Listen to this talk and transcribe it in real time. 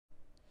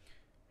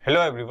Hello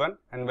everyone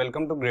and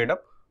welcome to Gradeup.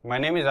 My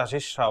name is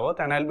Ashish Rawat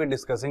and I'll be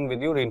discussing with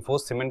you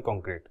reinforced cement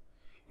concrete.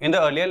 In the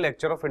earlier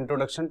lecture of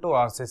Introduction to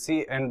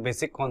RCC and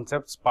Basic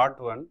Concepts Part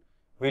 1,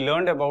 we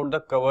learned about the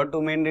cover to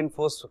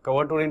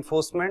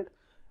reinforcement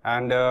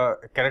and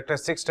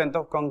characteristic strength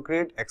of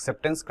concrete,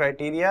 acceptance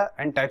criteria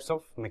and types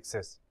of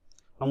mixes.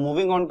 Now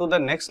moving on to the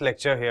next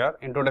lecture here,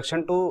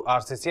 Introduction to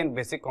RCC and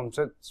Basic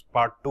Concepts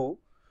Part 2,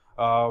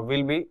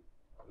 we'll be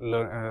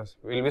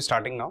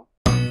starting now.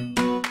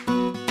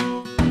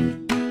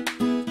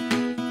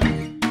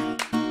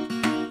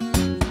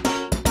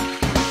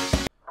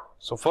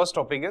 So first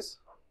topic is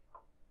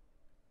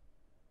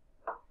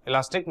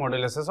elastic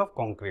moduluses of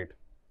concrete.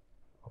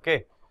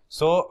 Okay.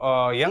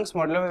 So Young's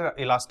modulus of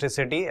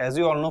elasticity, as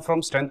you all know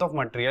from strength of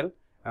material,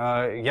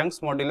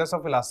 Young's modulus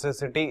of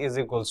elasticity is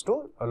equals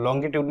to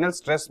longitudinal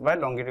stress by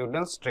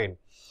longitudinal strain.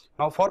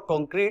 Now for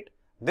concrete,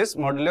 this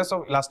modulus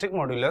of elastic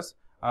modulus,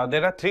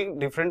 there are three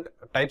different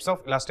types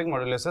of elastic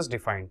moduluses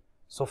defined.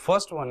 So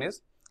first one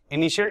is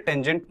initial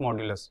tangent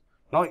modulus.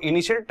 Now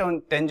initial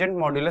tangent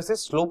modulus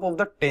is slope of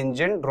the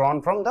tangent drawn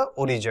from the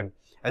origin.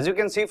 As you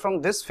can see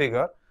from this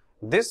figure,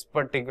 this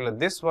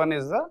one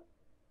is the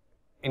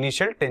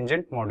initial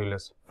tangent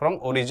modulus. From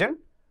origin,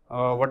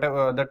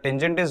 whatever the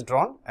tangent is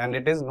drawn, and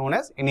it is known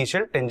as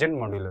initial tangent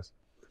modulus.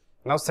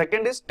 Now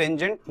second is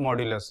tangent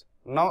modulus.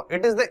 Now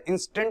it is the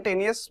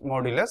instantaneous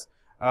modulus.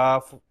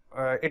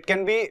 It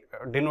can be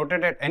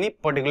denoted at any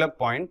particular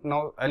point.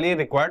 Now any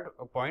required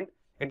point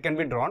it can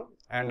be drawn,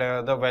 and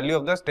the value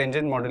of the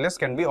tangent modulus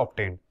can be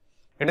obtained.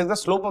 It is the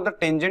slope of the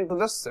tangent to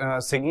the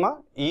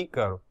sigma E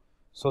curve.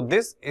 So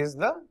this is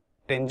the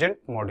tangent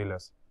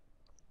modulus.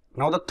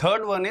 Now the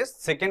third one is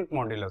secant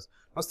modulus.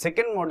 Now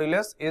secant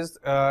modulus is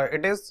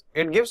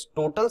it gives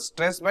total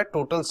stress by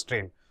total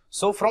strain.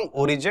 So from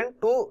origin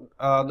to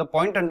the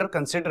point under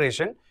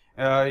consideration,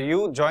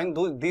 you join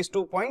these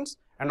 2 points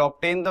and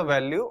obtain the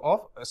value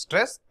of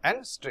stress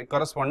and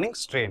corresponding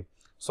strain.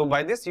 So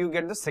by this you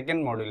get the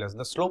secant modulus,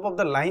 the slope of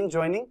the line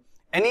joining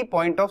any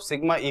point of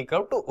sigma E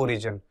curve to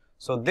origin.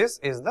 So this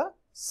is the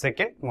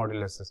secant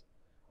modulus.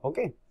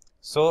 Okay.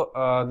 So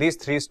these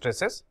three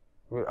stresses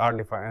are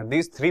defined.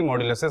 These three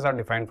moduluses are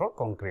defined for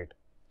concrete.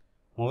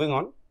 Moving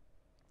on.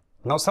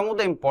 Now some of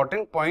the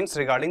important points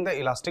regarding the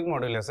elastic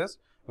moduluses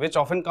which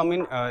often come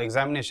in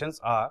examinations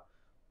are,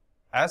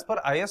 as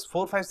per IS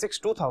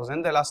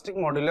 456-2000, the elastic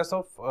modulus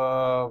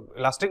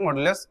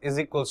is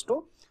equals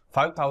to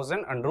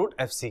 5000 under root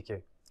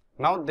FCK.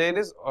 Now there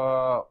is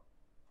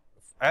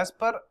as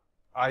per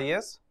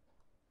IS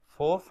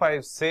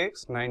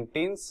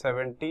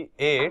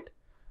 456-1978,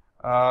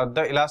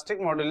 the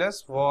elastic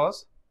modulus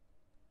was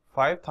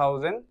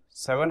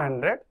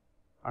 5700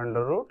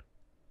 under root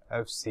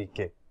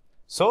FCK.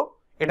 So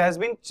it has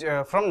been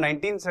from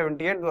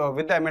 1978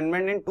 with the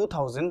amendment in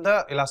 2000,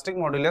 the elastic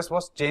modulus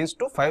was changed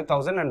to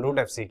 5000 under root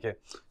FCK.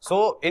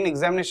 So in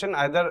examination,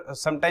 either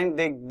sometime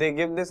they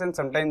give this and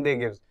sometime they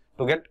give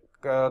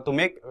to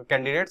make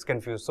candidates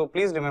confused. So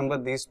please remember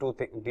these two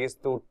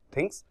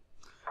things.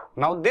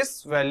 Now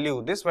this value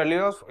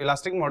of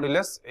elastic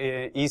modulus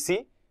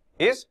EC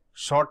is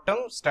short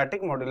term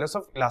static modulus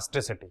of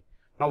elasticity.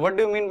 Now what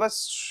do you mean by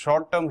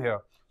short term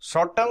here?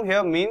 Short term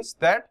here means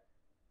that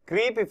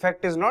creep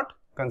effect is not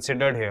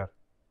considered here.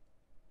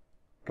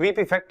 Creep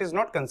effect is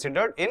not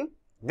considered in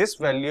this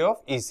value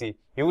of EC.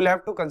 You will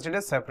have to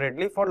consider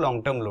separately for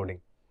long term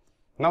loading.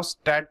 Now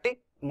static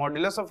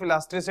modulus of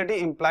elasticity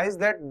implies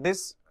that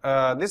this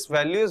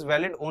value is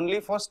valid only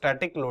for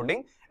static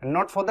loading and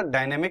not for the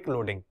dynamic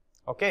loading.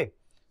 Okay.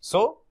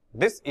 So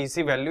this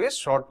EC value is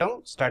short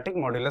term static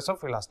modulus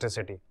of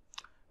elasticity.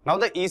 Now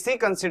the EC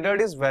considered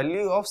is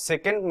value of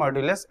secant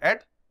modulus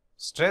at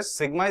stress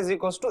sigma is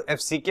equals to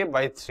FCK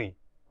by 3.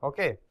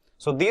 Okay.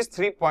 So these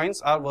 3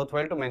 points are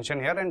worthwhile to mention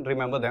here and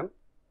remember them.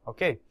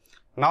 Okay.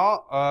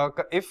 Now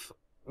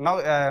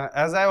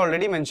as I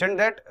already mentioned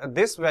that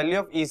this value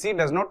of EC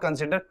does not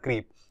consider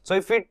creep. So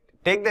if we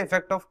take the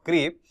effect of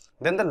creep,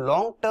 then the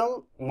long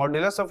term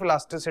modulus of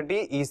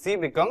elasticity EC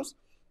becomes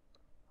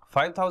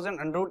 5000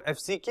 under root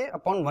FCK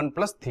upon 1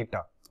 plus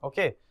theta.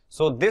 Okay.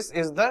 So this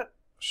is the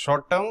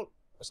short term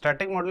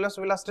static modulus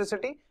of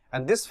elasticity,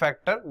 and this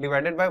factor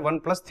divided by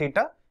 1 plus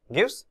theta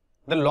gives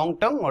the long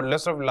term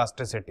modulus of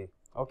elasticity.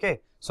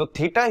 Okay. So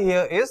theta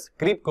here is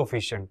creep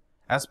coefficient.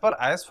 As per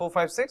IS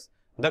 456,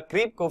 the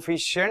creep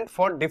coefficient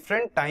for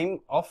different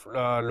time of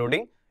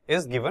loading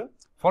is given.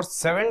 For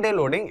 7-day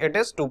loading it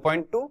is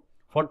 2.2,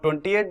 for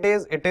 28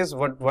 days it is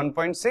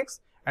 1.6,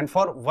 and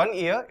for 1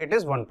 year it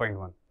is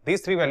 1.1.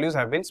 These three values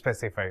have been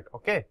specified.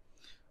 Okay.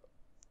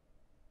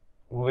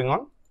 Moving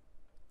on.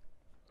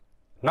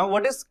 Now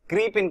what is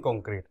creep in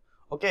concrete?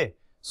 Okay.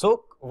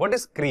 So what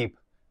is creep?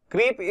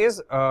 Creep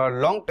is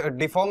long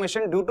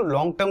deformation due to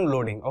long term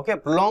loading. Okay.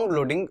 Prolonged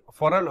loading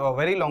for a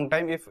very long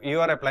time. If you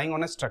are applying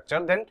on a structure,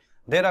 then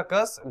there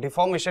occurs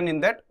deformation in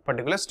that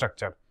particular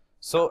structure.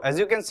 So as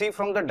you can see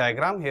from the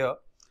diagram here,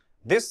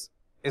 this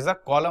is a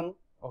column.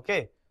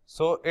 Okay.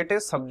 So it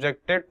is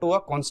subjected to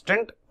a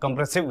constant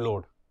compressive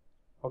load.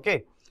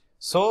 Okay.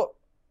 So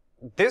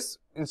this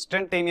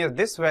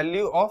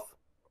value of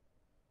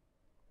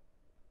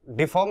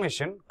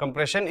deformation,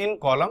 compression in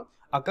column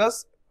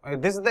occurs,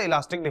 this is the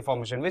elastic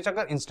deformation which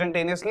occurs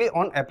instantaneously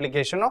on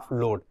application of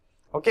load.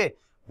 Okay,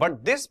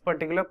 but this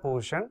particular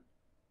portion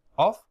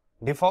of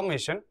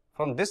deformation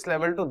from this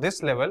level to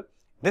this level,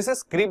 this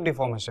is creep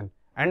deformation,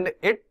 and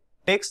it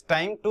takes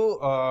time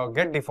to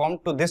get deformed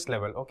to this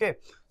level. Okay,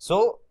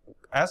 so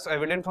as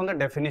evident from the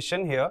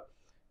definition here,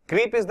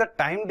 creep is the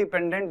time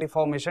dependent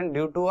deformation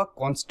due to a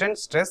constant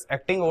stress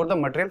acting over the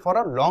material for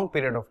a long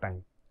period of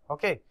time.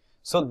 Okay,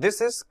 so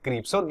this is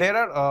creep. So there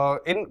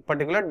are in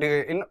particular,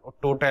 in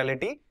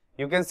totality,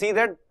 you can see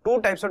that two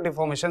types of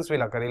deformations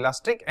will occur,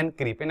 elastic and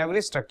creep, in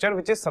every structure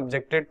which is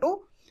subjected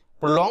to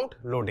prolonged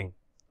loading.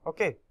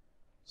 Okay,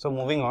 so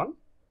moving on.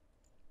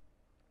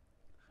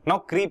 Now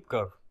creep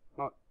curve.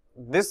 Now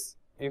this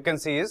you can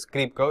see is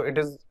creep curve.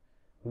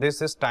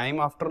 This is time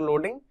after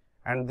loading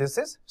and this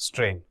is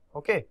strain.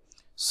 Okay,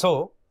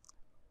 so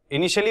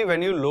initially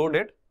when you load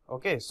it,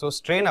 okay, so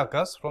strain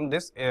occurs from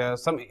this,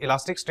 some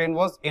elastic strain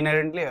was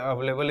inherently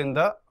available in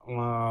the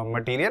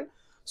material.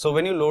 So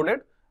when you load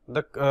it,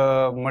 the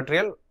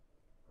material,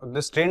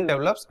 the strain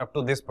develops up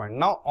to this point.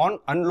 Now on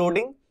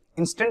unloading,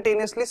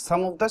 instantaneously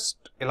some of the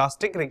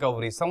elastic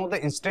recovery, some of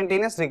the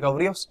instantaneous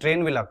recovery of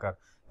strain will occur.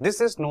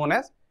 This is known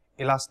as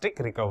elastic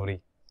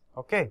recovery.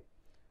 Okay,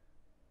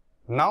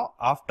 now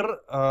after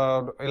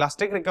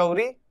elastic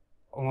recovery,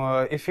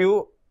 if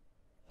you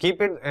keep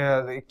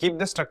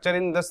the structure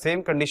in the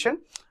same condition,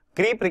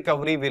 creep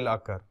recovery will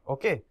occur.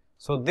 Okay,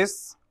 so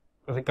this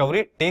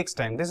recovery takes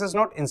time, this is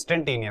not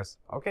instantaneous.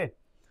 Okay,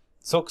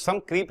 so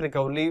some creep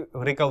recovery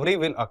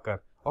will occur.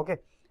 Okay,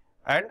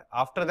 and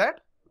after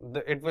that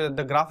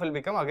the graph will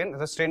become, again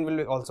the strain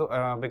will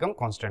also become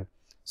constant.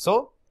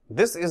 So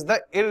this is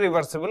the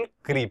irreversible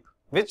creep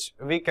which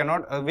we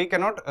cannot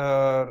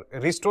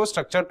restore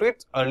structure to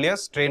its earlier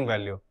strain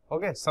value.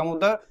 Okay, some of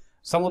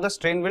the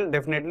strain will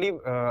definitely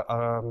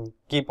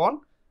keep on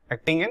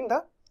acting in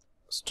the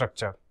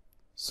structure.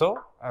 So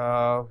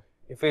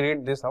if we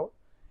read this out,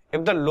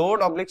 if the load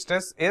oblique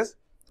stress is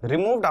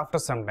removed after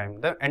some time,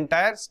 the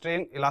entire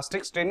strain,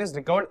 elastic strain is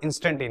recovered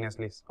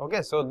instantaneously.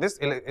 Okay, so this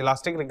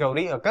elastic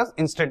recovery occurs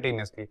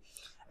instantaneously,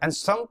 and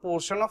some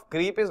portion of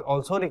creep is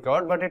also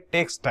recovered, but it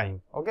takes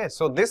time. Okay,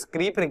 so this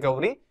creep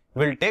recovery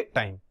will take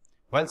time,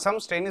 while some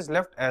strain is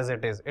left as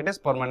it is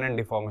permanent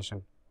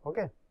deformation.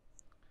 Okay,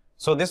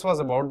 so this was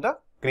about the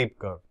creep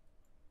curve.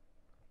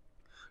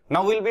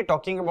 Now we will be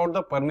talking about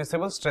the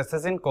permissible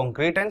stresses in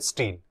concrete and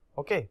steel.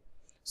 Okay,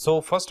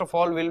 so first of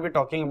all we will be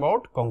talking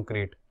about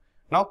concrete.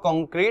 Now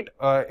concrete,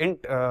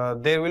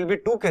 there will be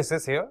two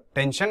cases here,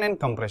 tension and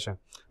compression.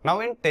 Now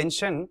in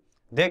tension,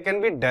 there can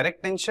be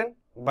direct tension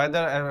by the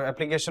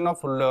application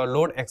of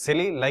load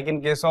axially, like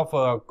in case of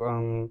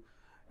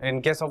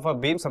a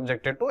beam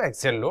subjected to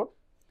axial load,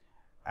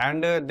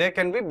 and there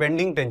can be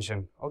bending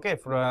tension. Okay,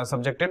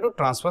 subjected to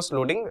transverse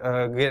loading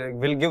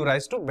will give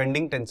rise to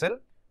bending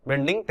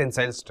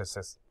tensile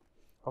stresses.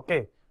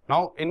 Okay.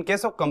 Now, in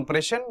case of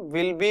compression,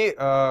 will be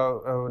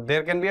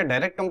there can be a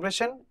direct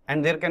compression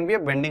and there can be a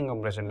bending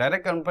compression.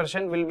 Direct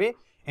compression will be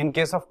in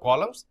case of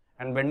columns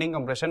and bending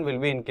compression will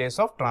be in case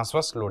of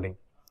transverse loading,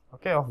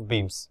 okay, of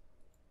beams.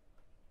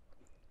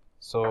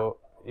 So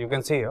you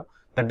can see here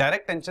the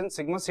direct tension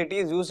sigma Ct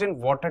is used in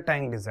water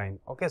tank design.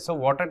 Okay, so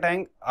water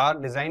tank are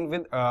designed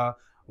with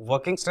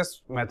working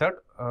stress method,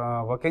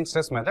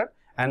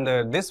 and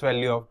this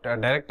value of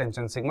direct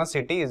tension sigma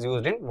Ct is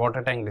used in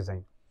water tank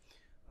design.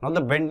 Now the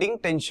bending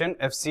tension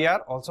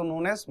FCR, also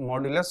known as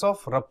modulus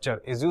of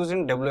rupture, is used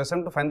in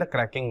WSM to find the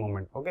cracking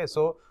moment. Okay,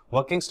 so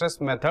working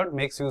stress method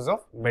makes use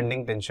of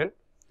bending tension.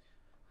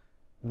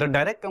 The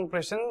direct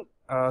compression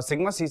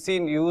sigma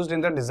Cc used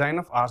in the design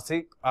of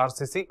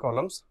RCC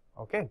columns.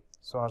 Okay,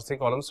 so RC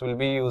columns will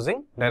be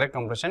using direct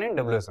compression in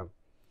WSM.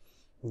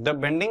 The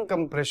bending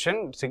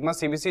compression sigma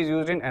Cbc is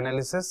used in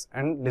analysis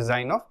and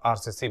design of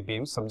RCC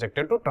beams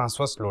subjected to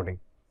transverse loading.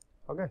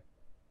 Okay,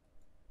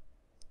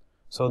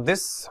 so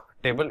this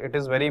table, it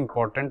is very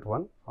important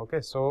one.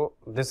 Okay, so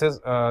this is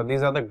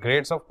these are the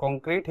grades of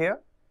concrete here.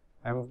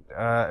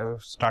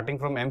 Starting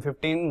from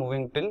M15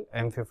 moving till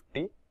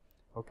M50.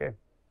 Okay,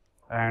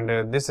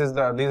 and these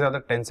are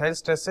the tensile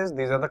stresses,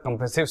 these are the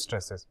compressive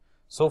stresses.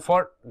 So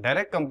for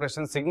direct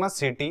compression sigma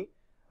Ct,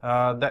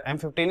 the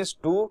M15 is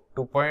 2,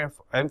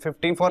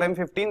 M15 for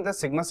M15 the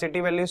sigma Ct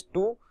value is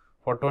 2,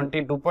 for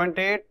 20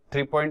 2.8,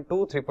 3.2,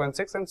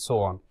 3.6 and so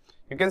on.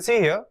 You can see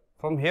here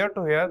from here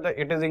to here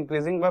it is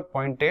increasing by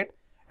 0.8,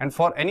 and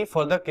for any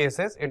further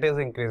cases it is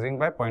increasing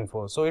by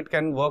 0.4. So it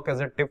can work as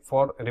a tip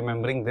for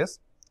remembering this.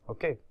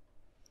 Okay.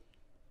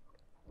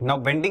 Now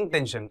bending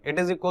tension, it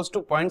is equals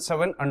to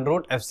 0.7 under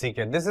root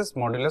FCK. This is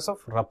modulus of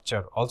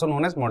rupture, also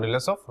known as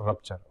modulus of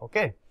rupture.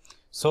 Okay.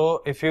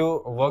 So if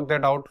you work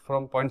that out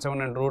from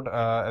 0.7 under root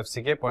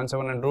FCK,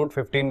 0.7 under root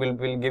 15 will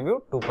give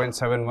you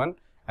 2.71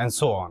 and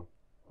so on.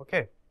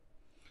 Okay.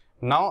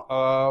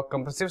 Now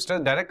compressive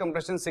stress, direct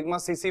compression sigma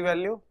Cc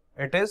value,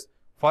 it is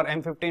for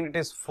M15 it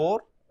is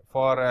 4,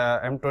 for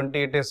M20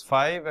 it is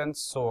 5 and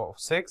so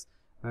 6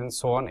 and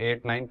so on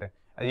 8, 9, 10.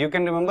 You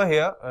can remember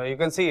here, you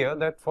can see here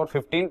that for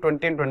 15,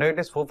 20 and 28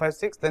 is 4, 5,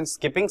 6, then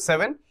skipping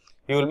 7,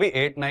 you will be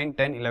 8, 9,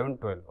 10, 11,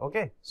 12.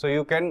 Okay. So,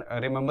 you can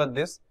remember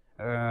this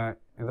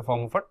in the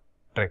form of a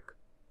trick.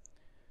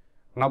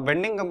 Now,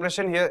 bending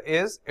compression here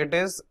is, it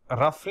is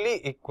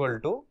roughly equal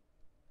to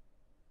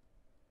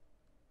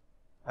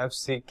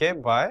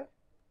FCK by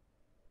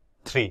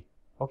 3.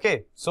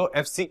 Okay. So,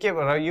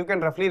 FCK, you can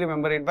roughly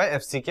remember it by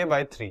FCK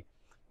by 3.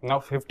 Now,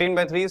 15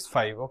 by 3 is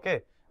 5.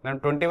 Okay. Then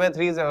 20 by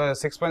 3 is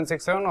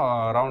 6.67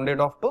 or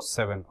rounded off to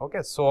 7.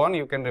 Okay. So on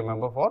you can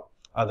remember for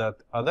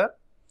other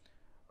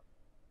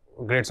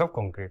grades of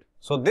concrete.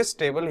 So this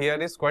table here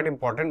is quite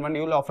important one.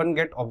 You will often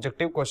get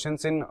objective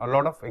questions in a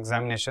lot of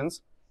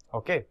examinations.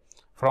 Okay.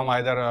 From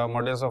either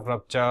modulus of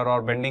rupture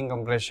or bending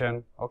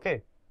compression.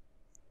 Okay.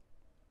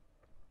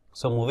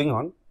 So moving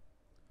on.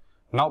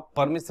 Now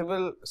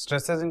permissible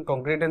stresses in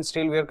concrete and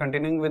steel, we are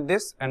continuing with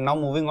this, and now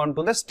moving on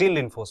to the steel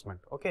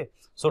reinforcement. Okay.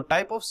 So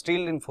type of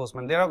steel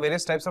reinforcement, there are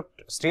various types of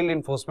steel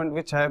reinforcement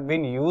which have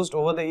been used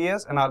over the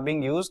years and are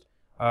being used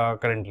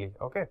currently.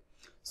 Okay.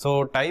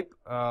 So type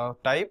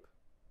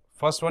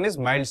first one is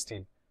mild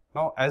steel.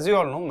 Now as you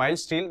all know, mild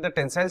steel, the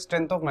tensile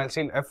strength of mild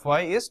steel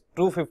Fy is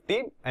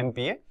 250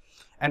 MPa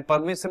and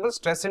permissible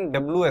stress in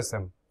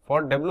WSM.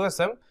 For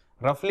WSM,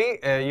 roughly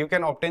you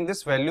can obtain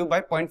this value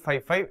by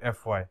 0.55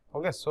 Fy.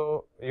 Okay,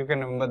 so you can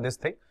remember this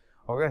thing.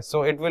 Okay,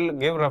 so it will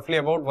give roughly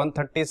about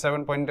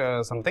 137 point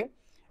something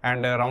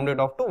and round it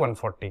off to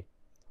 140.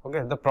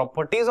 Okay, the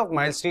properties of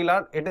mild steel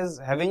are, it is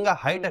having a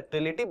high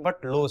ductility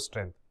but low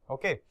strength.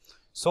 Okay,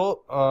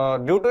 so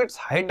due to its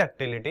high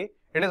ductility,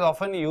 it is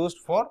often used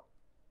for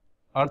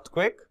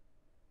earthquake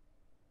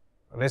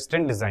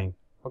resistant design.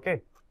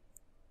 Okay.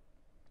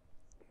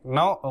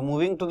 Now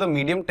moving to the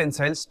medium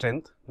tensile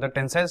strength, the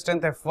tensile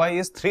strength Fy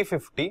is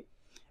 350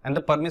 and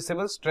the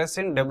permissible stress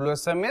in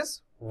WSM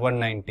is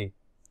 190.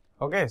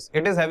 Okay,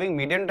 it is having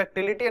medium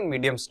ductility and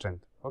medium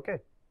strength. Okay.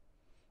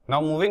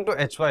 Now moving to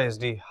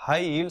HYSD, high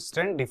yield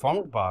strength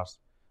deformed bars.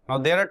 Now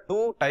there are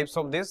two types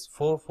of this,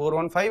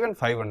 415 and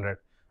 500.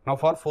 Now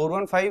for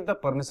 415 the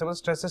permissible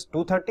stress is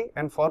 230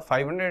 and for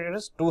 500 it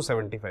is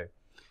 275.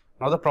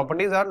 Now the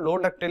properties are low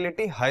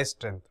ductility, high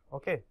strength.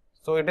 Okay.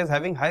 So it is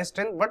having high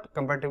strength but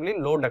comparatively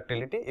low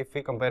ductility if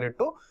we compare it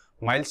to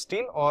mild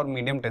steel or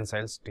medium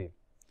tensile steel.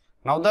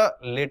 Now the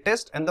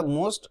latest and the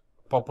most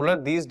popular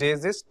these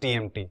days is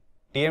TMT.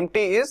 TMT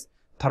is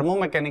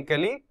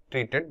thermomechanically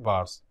treated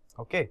bars.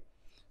 Okay.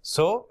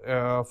 So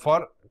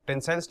for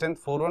tensile strength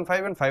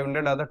 415 and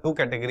 500 are the two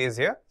categories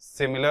here.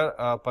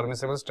 Similar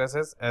permissible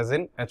stresses as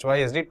in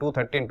HYSD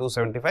 230 and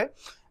 275.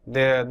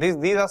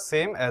 These are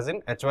same as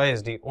in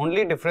HYSD.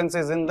 Only difference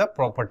is in the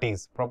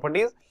properties.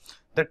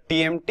 The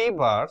TMT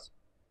bars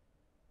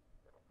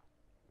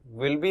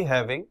will be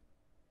having,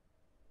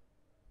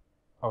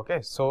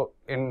 okay, so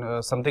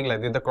in something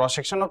like this, the cross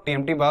section of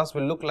TMT bars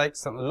will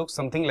look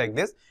something like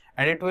this,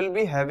 and it will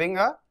be having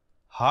a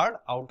hard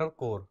outer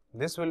core.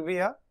 This will be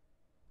a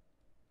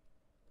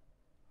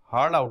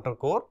hard outer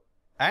core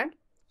and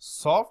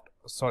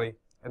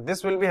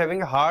this will be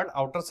having a hard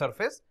outer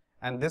surface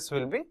and this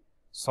will be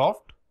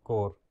soft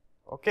core.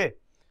 Okay,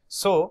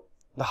 so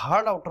the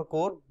hard outer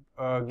core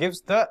gives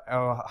the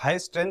high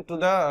strength to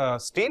the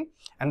steel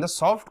and the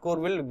soft core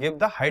will give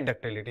the high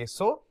ductility.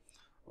 So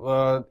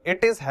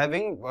it is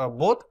having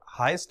both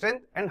high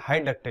strength and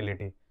high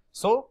ductility.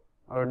 So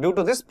due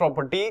to this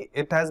property,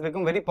 it has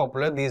become very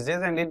popular these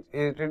days and it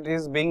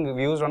is being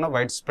used on a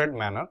widespread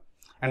manner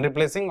and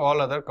replacing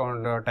all other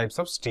types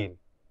of steel.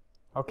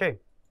 Okay.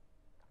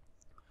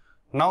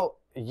 Now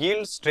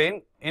yield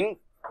strain in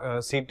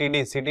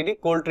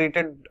CTD cold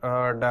treated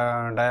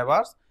dia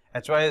bars,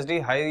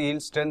 HYSD high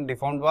yield strength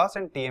deformed bars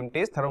and TMT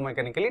is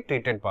thermomechanically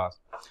treated bars.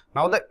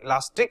 Now the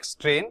elastic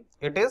strain,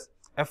 it is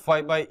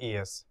Fy by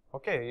Es.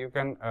 Okay, you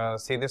can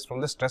see this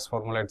from the stress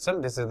formula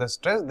itself. This is the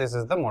stress, this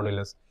is the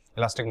modulus,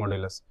 elastic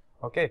modulus.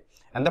 Okay,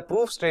 and the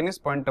proof strain is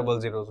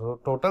 0.00. So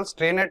total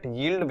strain at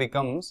yield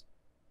becomes,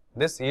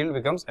 this yield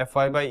becomes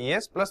Fy by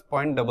Es plus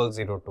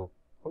 0.002.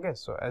 Okay,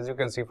 so as you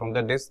can see from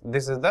the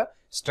this is the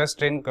stress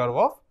strain curve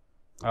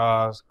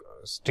of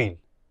steel.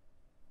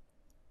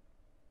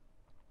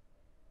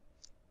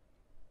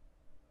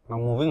 Now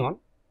moving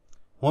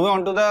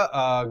on to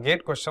the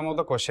gate question of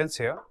the questions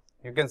here.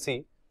 You can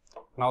see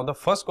now the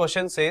first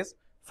question says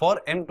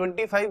for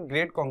M25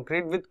 grade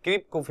concrete with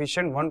creep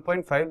coefficient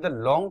 1.5, the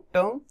long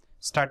term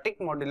static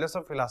modulus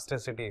of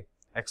elasticity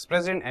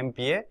expressed in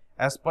MPa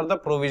as per the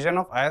provision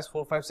of IS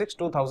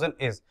 456-2000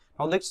 is.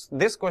 Now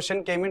this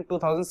question came in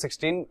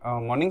 2016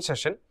 morning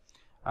session.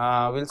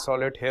 We'll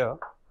solve it here.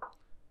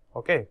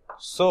 Okay,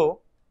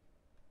 so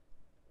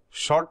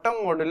short term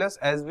modulus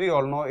as we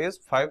all know is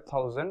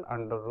 5000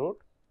 under root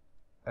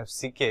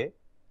FCK.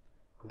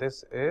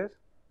 This is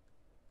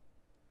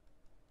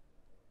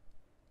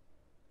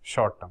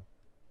short term,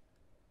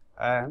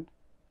 and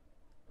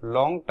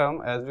long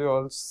term as we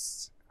all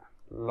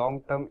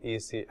long term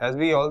AC as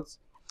we all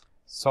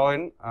saw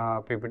in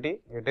PPT,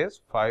 it is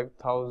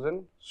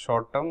 5000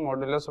 short term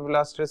modulus of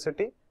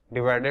elasticity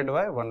divided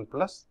by 1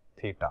 plus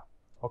theta.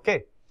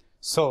 Okay,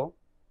 so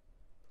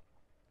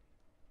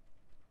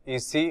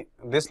EC,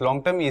 this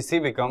long term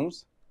EC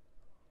becomes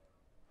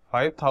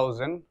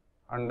 5000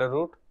 under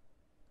root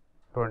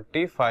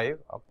 25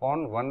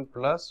 upon 1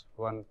 plus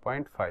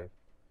 1.5.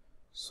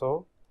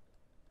 So,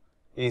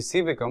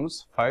 EC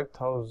becomes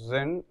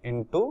 5000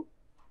 into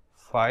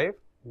 5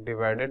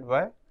 divided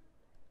by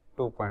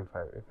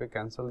 2.5. If we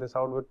cancel this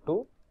out with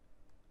 2,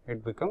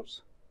 it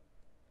becomes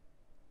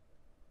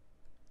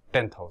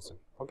 10,000.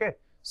 Okay.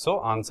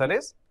 So, answer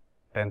is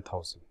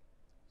 10,000.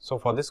 So,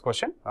 for this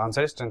question,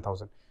 answer is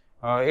 10,000.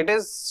 It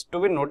is to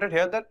be noted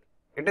here that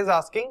it is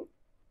asking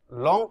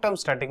long-term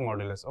static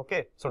modulus.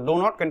 Okay. So, do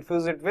not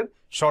confuse it with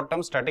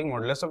short-term static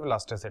modulus of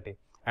elasticity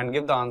and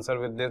give the answer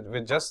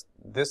with just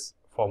this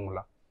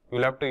formula. You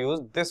will have to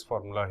use this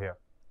formula here.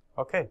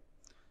 Okay.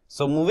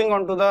 So, moving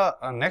on to the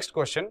next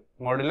question,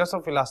 modulus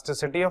of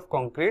elasticity of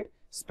concrete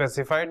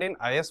specified in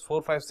IS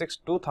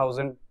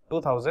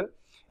 456-2000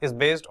 is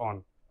based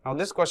on. Now,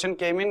 this question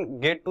came in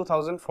GATE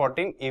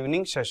 2014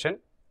 evening session.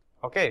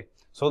 Okay.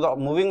 So,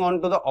 moving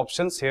on to the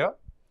options here.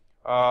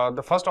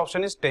 The first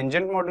option is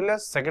tangent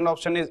modulus, second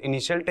option is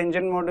initial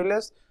tangent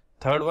modulus,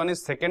 third one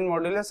is second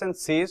modulus, and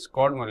C is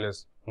chord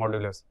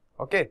modulus.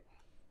 Okay.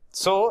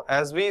 So,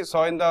 as we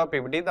saw in the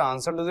PPT, the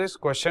answer to this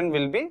question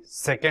will be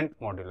second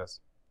modulus.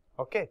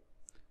 Okay.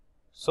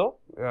 So,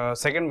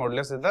 second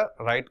modulus is the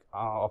right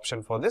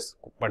option for this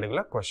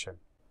particular question.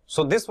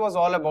 So, this was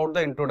all about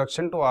the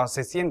introduction to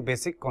RCC and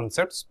basic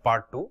concepts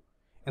part 2.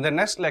 In the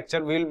next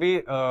lecture, we will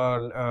be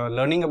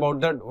learning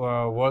about the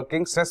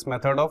working stress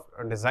method of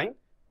design.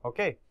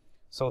 Okay.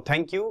 So,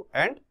 thank you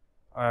and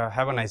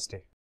have a nice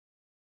day.